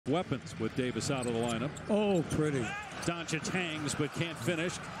Weapons with Davis out of the lineup. Oh, pretty. Doncic hangs but can't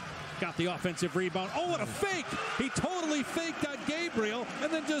finish. Got the offensive rebound. Oh, what a fake! He totally faked on Gabriel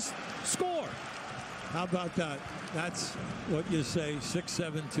and then just scored. How about that? That's what you say,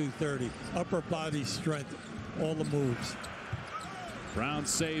 6'7", 230. Upper body strength, all the moves. Brown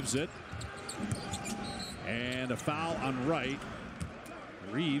saves it. And a foul on Wright.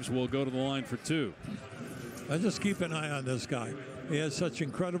 Reeves will go to the line for two. I just keep an eye on this guy. He has such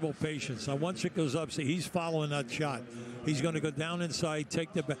incredible patience. Now, once it goes up, see, he's following that shot. He's going to go down inside,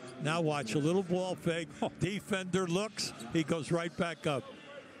 take the back. Now watch, a little ball fake. Defender looks. He goes right back up.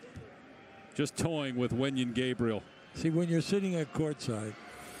 Just toying with Wenyen Gabriel. See, when you're sitting at courtside,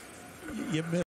 you miss.